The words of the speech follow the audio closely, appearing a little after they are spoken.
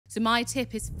So my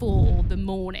tip is for the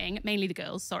morning, mainly the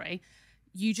girls, sorry.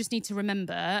 You just need to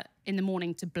remember in the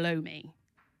morning to blow me.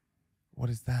 What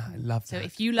is that? I love that. So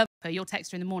if you love her, you'll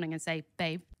text her in the morning and say,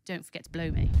 babe, don't forget to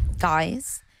blow me.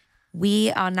 Guys,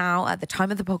 we are now at the time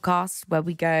of the podcast where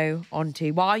we go on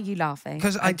to, why are you laughing?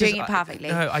 Because I'm doing it perfectly.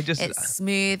 It's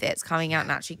smooth, it's coming out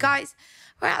naturally. Guys,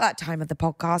 we're at that time of the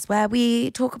podcast where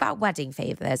we talk about wedding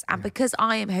favours. And because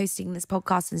I am hosting this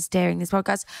podcast and steering this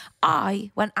podcast, I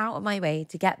went out of my way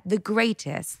to get the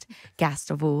greatest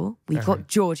guest of all. We've got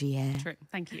Georgie here. True.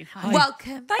 Thank you. Hi.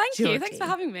 Welcome. Thank Georgie. you. Thanks for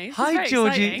having me. Hi,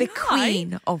 Georgie. The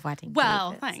queen of wedding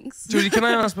Well, favours. thanks. Georgie, can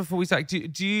I ask before we start,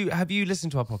 have you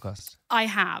listened to our podcast? I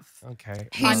have. Okay.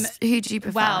 Who do you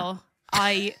prefer? Well,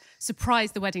 I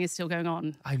surprised the wedding is still going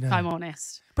on. I know. If I'm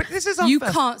honest. But this is our You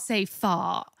first... can't say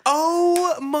fart.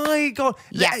 Oh my God.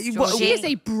 Yes, What- Georgie. She is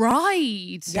a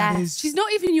bride. Yes. She's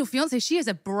not even your fiance. She is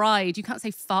a bride. You can't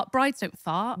say fart. Brides don't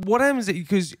fart. What happens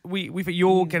because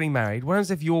you're getting married? What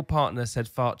happens if your partner said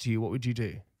fart to you? What would you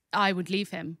do? I would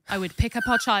leave him. I would pick up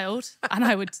our child and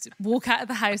I would walk out of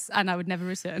the house and I would never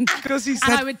return. Because he said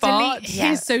And I would fart? delete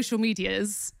his social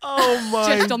medias Oh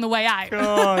my just on the way out.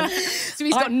 God. So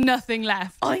he's got nothing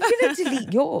left. I'm going to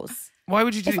delete yours. Why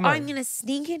would you If delete I'm mine? going to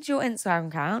sneak into your Instagram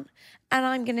account and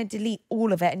I'm going to delete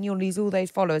all of it and you'll lose all those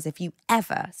followers if you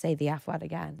ever say the F word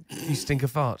again. You stink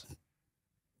of fart.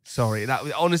 Sorry,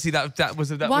 honestly that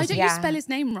was Why don't you Yeah. spell his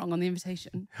name wrong on the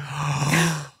invitation?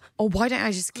 Or why don't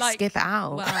I just Like, skip it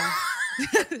out? Well,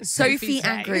 Sophie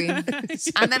and say. Green.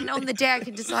 And then on the day I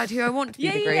can decide who I want to be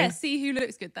yeah, the yeah, Green. yeah. See who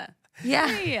looks good there.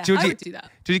 Yeah. Yeah. I Georgie, would do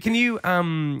that. Georgie, can you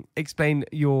explain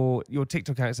your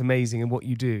TikTok account? It's amazing and what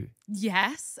you do.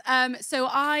 Yes. So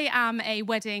I am a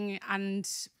wedding and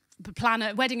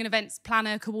events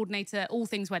planner, coordinator, all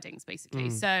things weddings,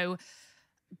 basically. So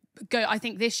I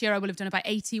think this year I will have done about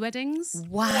 80 weddings.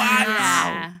 Wow.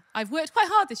 Yeah. I've worked quite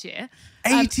hard this year.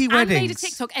 80 And made a weddings?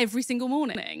 TikTok every single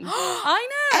morning. I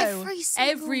know.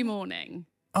 Every morning.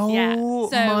 Oh Yeah. So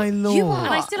my Lord. you are-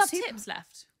 And I still have super- tips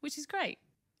left, which is great.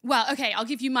 Well, okay, I'll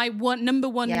give you my number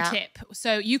one Yeah. tip.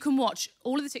 So you can watch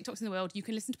all of the TikToks in the world. You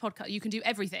can listen to podcasts. You can do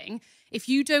everything. If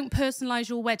you don't personalize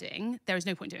your wedding, there is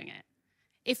no point doing it.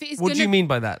 If it is What do you mean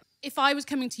by that? If I was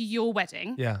coming to your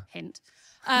wedding, Yeah. hint,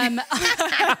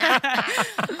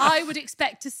 I would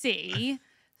expect to see,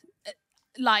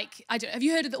 have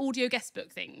you heard of the audio guest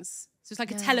book things? So it's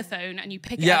like a telephone and you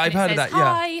pick it Yeah, up I've and heard it of says, that,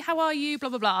 yeah. hi, how are you, blah,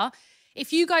 blah, blah.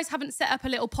 If you guys haven't set up a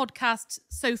little podcast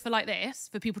sofa like this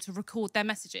for people to record their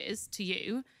messages to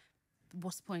you,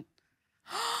 what's the point?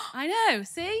 I know,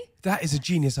 see? That is a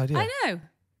genius idea. I know.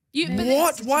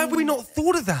 What? Why have we not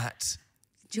thought of that?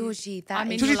 Georgie, that I'm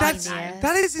in is your Georgie, genius.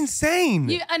 that is insane.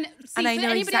 And And I for know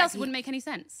anybody else, it exactly- wouldn't make any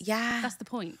sense. Yeah. That's the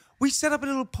point. We set up a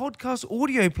little podcast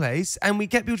audio place and we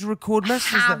get people to record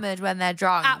messages. Hammered when they're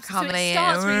drunk. Absolutely. So coming it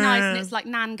starts in. really nice and it's like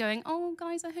Nan going, oh,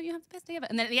 guys, I hope you have the best day ever.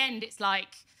 And then at the end, it's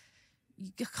like,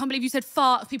 I can't believe you said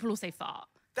fart. People will say fart.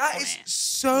 That on is it.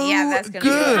 so Yeah, that's gonna be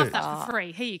You can good. have that for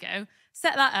free. Here you go.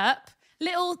 Set that up.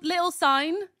 Little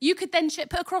sign. You could then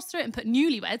put across through it and put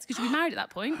newlyweds because you'll be married at that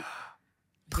point.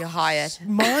 You're hired.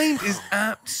 Mind is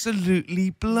absolutely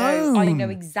blown. No, I know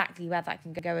exactly where that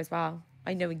can go as well.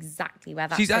 I know exactly where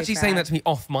that. She's actually saying that to me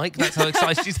off mic. That's how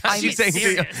excited she's actually saying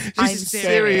serious. to me. I'm She's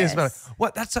serious about it. serious.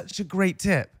 What? That's such a great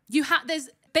tip. There's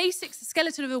basics. The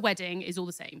skeleton of a wedding is all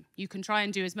the same. You can try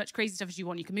and do as much crazy stuff as you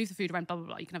want. You can move the food around, blah, blah,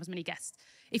 blah. You can have as many guests.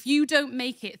 If you don't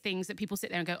make it things that people sit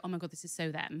there and go, oh my God, this is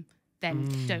so them, then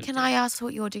don't. Can I ask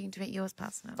what you're doing to make yours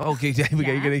personal? Okay, there we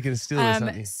go. Yeah. You're going to steal this,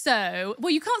 aren't you? So,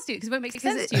 well, you can't steal it because it won't make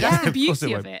sense it- to you. yeah. That's the Of course it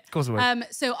beauty of won't. it. Of course it won't.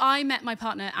 So I met my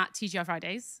partner at TGI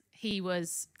Fridays. He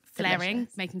was flaring,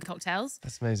 Delicious. making cocktails.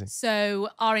 That's amazing. So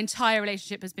our entire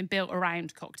relationship has been built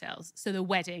around cocktails. So the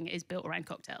wedding is built around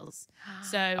cocktails.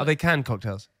 So, Are they canned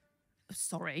cocktails?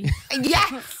 sorry.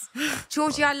 Yes,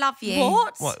 Georgie, I love you.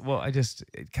 What? What?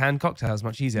 Canned cocktails,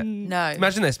 much easier. No.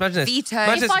 Imagine this. Veto.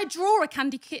 Imagine If I draw a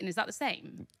candy kitten, is that the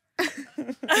same?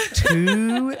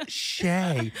 Touche.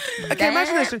 Okay,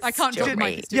 imagine this. I can't drop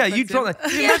mine, it's too Yeah, you expensive. drop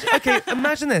that. Okay,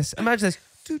 imagine this. Imagine this.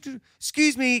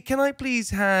 Excuse me, can I please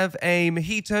have a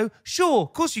mojito? Sure,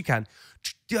 of course you can.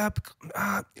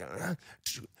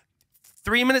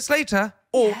 3 minutes later,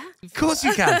 or of course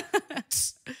you can.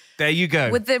 There you go.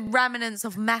 With the remnants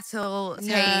of metal taste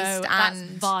that's and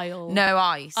vile. no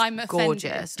ice. I'm offended.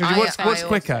 Gorgeous. Georgie, what's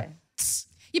quicker?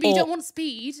 Yeah, but you Or- don't want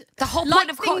speed. The whole like point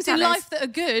of things in cocktail life that are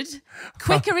good,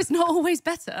 quicker is not always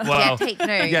better. Wow. Yeah, take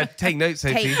note. Yeah, take notes,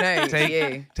 Sophie. Take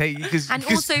note, you. Because And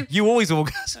also- you always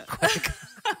orgasm quick.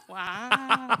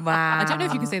 Wow. Wow. I don't know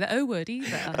if you can say the O word either.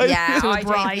 Yeah, To a I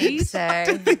don't think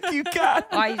bride. so. You can.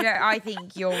 I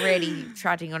think you're really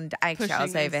treading on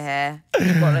eggshells Pushing over this. here.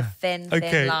 You've got a thin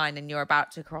Okay. line and you're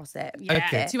about to cross it. Yeah.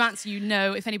 Okay. To answer you,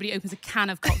 no, if anybody opens a can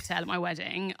of cocktail at my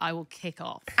wedding, I will kick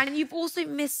off. And you've also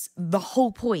missed the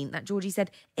whole point that Georgie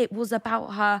said it was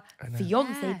about her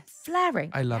fiance Yes.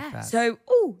 flaring. I love Yes. that. So,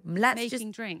 let's Making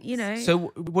just, drinks. you know. So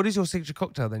what is your signature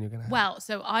cocktail then you're going to have? Well,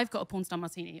 so I've got a porn star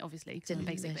martini, obviously, because I'm a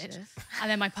basic bitch. Delicious. And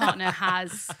then my partner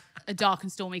has a dark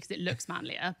and stormy because it looks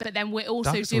manlier. But then we're also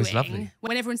Dark and stormy is lovely. doing,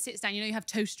 when everyone sits down, you have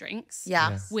toast drinks.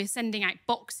 Yes. We're sending out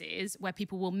boxes where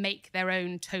people will make their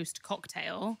own toast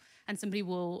cocktail and somebody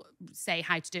will say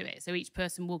how to do it. So each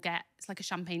person will get, it's like a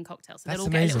champagne cocktail. So That's they'll all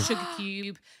get a little amazing. sugar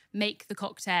cube, make the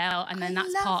cocktail, and then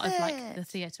that's love part of it. like the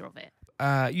theatre of it.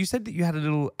 You said that you had a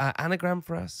little anagram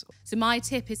for us. So my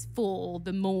tip is for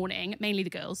the morning, mainly the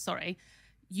girls, sorry.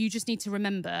 You just need to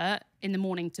remember in the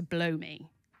morning to blow me.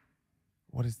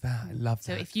 What is that? I love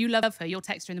So that. if you love her, you'll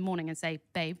text her in the morning and say,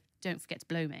 babe, don't forget to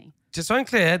blow me. Just so I'm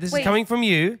clear, this is Wait. coming from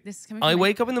you. This is coming I from me.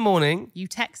 wake up in the morning, You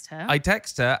text her, I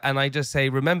text her, and I just say,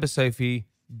 remember, Sophie,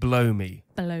 blow me.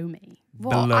 blow me.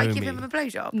 What? Below I give me. him a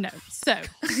blowjob? No. So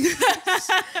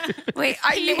Wait,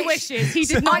 he wishes he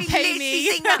did not I pay literally me.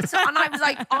 think that, and I was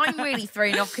like, I'm really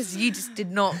thrown off because you just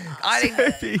did not. I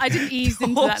didn't. I didn't ease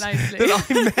into that nicely. That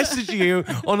I messaged you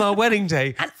on our wedding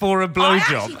day for a I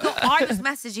blowjob. was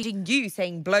messaging you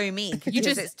saying "blow me" because You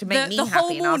just it's to make me the happy.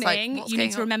 whole And I was like, morning what's you going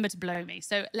need to on? remember to blow me.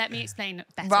 So let me explain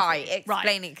better. Right, for you.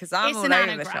 explain it because I'm It's all an over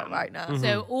the anagram. shop right now. Mm-hmm.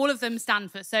 So all of them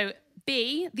stand for. So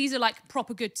B, these are like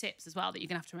proper good tips as well that you're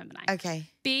gonna have to remember now. Okay.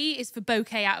 B is for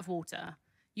bouquet out of water.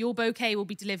 Your bouquet will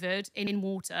be delivered in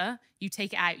water. You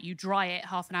take it out, you dry it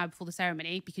half an hour before the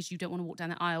ceremony because you don't want to walk down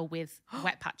the aisle with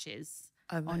wet patches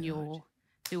Oh my on God. your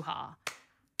hoo-ha.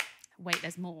 Wait,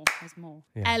 there's more. There's more.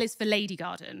 Yeah. L is for lady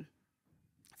garden.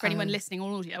 For anyone listening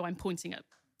on audio, I'm pointing at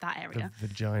that The area.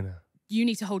 vagina. You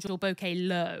need to hold your bouquet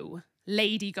low.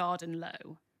 Lady garden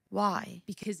low. Why?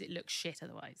 Because it looks shit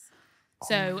otherwise.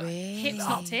 So hips,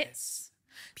 not really? tits.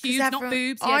 Pubes, 'Cause not everyone-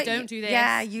 boobs. Yeah, don't do this.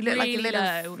 Yeah, you look like a Really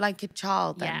little, low. like a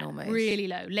child then Yeah, almost. really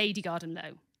low. Lady garden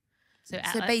low. So,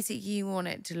 So Ella, basically, you want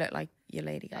it to look like your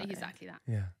lady yeah, garden. exactly that.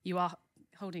 Yeah. You are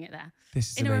holding it there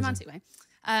This is in a amazing. romantic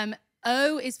way.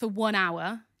 O is for 1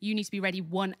 hour. You need to be ready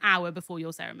 1 hour before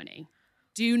your ceremony.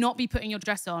 Do not be putting your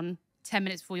dress on 10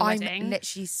 minutes before your I'm wedding.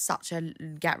 literally such a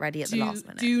get ready at the last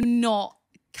minute. Do not,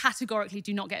 categorically,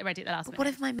 do not get ready at the last minute. What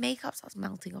if my makeup starts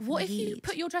melting off? What in if the you heat?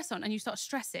 put your dress on and you start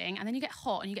stressing and then you get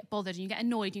hot and you get bothered and you get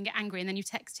annoyed and you get angry and then you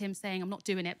text him saying, I'm not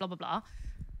doing it, blah, blah, blah.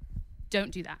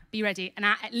 Don't do that. Be ready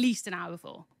at least an hour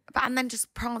before. And then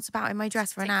just prance about in my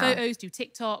dress for Take an hour. photos, do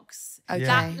TikToks. Okay.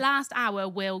 That last hour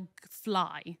will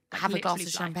fly. Like, Have a glass literally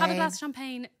of fly. Have a champagne. glass of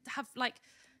champagne.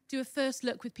 Do a first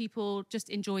look with people. Just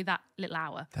enjoy that little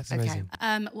hour. That's Okay.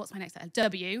 amazing. What's my next letter?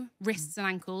 W, wrists and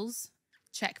ankles.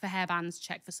 Check for hairbands,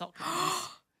 check for sock lines.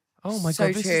 Oh my So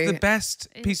God, this is true. the best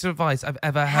piece of advice I've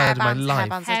ever heard in my life.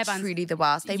 Hairbands are Hairbands. truly the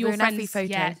worst. They Your ruin every photo.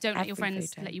 Yeah, don't let your Every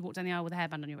friends photo. let you walk down the aisle with a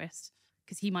hairband on your wrist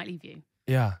because he might leave you.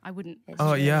 Yeah. I wouldn't.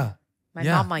 Oh, yeah. My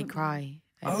Yeah. mum might cry.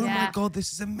 Oh Yeah. my God,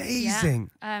 this is amazing.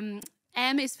 M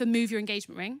is for move your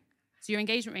engagement ring. So your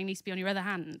engagement ring needs to be on your other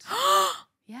hand.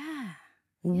 Yeah.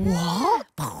 What?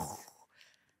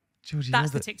 Georgie,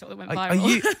 That's you're the TikTok that went Are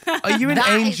viral. you an That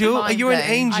is angel? Are you an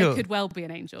mind-blowing. angel? I could well be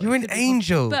an angel. You're It an could be possible.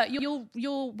 angel. But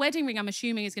your wedding ring, I'm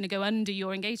assuming, is going to go under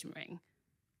your engagement ring.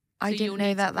 I So you'll didn't know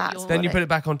need to that put that's your- Then what you put it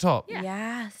back on top. Yeah.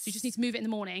 Yes. So you just need to move it in the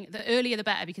morning. The earlier the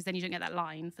better because then you don't get that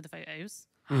line for the photos.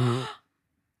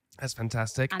 That's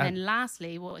fantastic. And then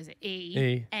lastly, what is it?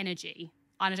 E. Energy.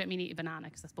 And I don't mean eat a banana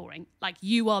because that's boring. Like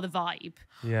you are the vibe.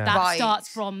 Yeah. That Right. starts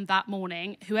from that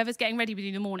morning. Whoever's getting ready with you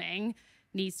in the morning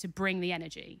needs to bring the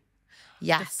energy.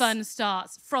 Yes. The fun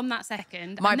starts from that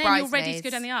second. My and then you're ready to bridesmaids- go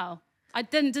down the aisle. It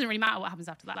doesn't really matter what happens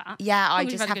after that. Yeah, As long I as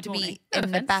just you've had a have good to morning. be No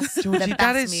in the offense. best, the Georgie, best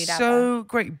that is mood so ever.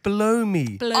 great. Blow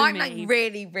me. Blow I'm me. like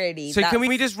really. So can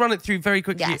we just run it through very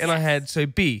quickly Yes. in our head? So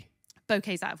B,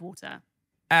 Bouquets out of water.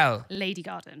 L, Lady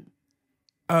garden.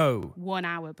 O, 1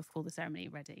 hour before the ceremony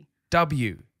ready.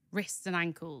 W, Wrists and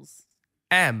ankles.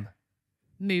 M,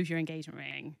 Move your engagement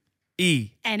ring.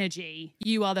 E. Energy.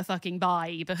 You are the fucking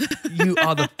vibe. You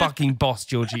are the fucking boss,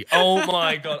 Georgie. Oh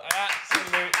my God.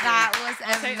 Absolutely. That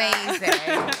was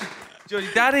amazing. Georgie,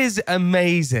 that is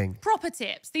amazing. Proper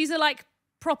tips. These are like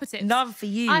proper tips. None for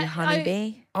you,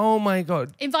 honeybee. Oh my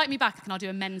God. Invite me back and I'll do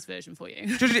a men's version for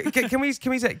you. Georgie,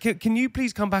 can you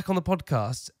please come back on the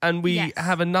podcast and we Yes.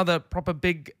 have another proper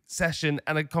big session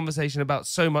and a conversation about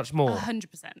so much more?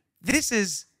 100%. This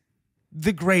is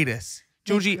the greatest.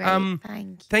 Georgie,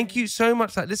 Thank you so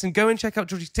much for that. Listen, go and check out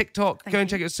Georgie's TikTok. Go and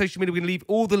check out social media. We're going to leave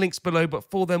all the links below. But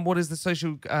for them, what is the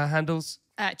social handles?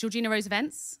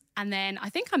 georginaroseevents. And then I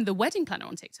think I'm the wedding planner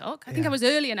on TikTok. I think I was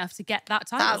early enough to get that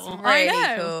title. That's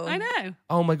really cool. I know.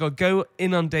 Oh my God, go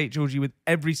inundate Georgie with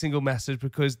every single message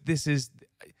because this is,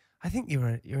 I think you're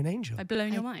an angel. I've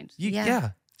blown your mind.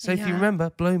 Yeah. Sophie, remember,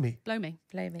 blow me. Blow me.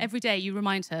 Blow me. Every day you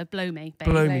remind her, blow me, babe.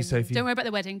 Blow me, Sophie. Don't worry about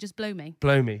the wedding, just blow me.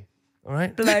 Blow me. All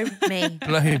right? Blow me.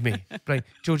 Blow me. Blow.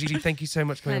 Georgie, thank you so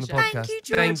much for coming on the podcast. Thank you,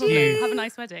 Georgie. Thank you. Have a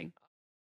nice wedding.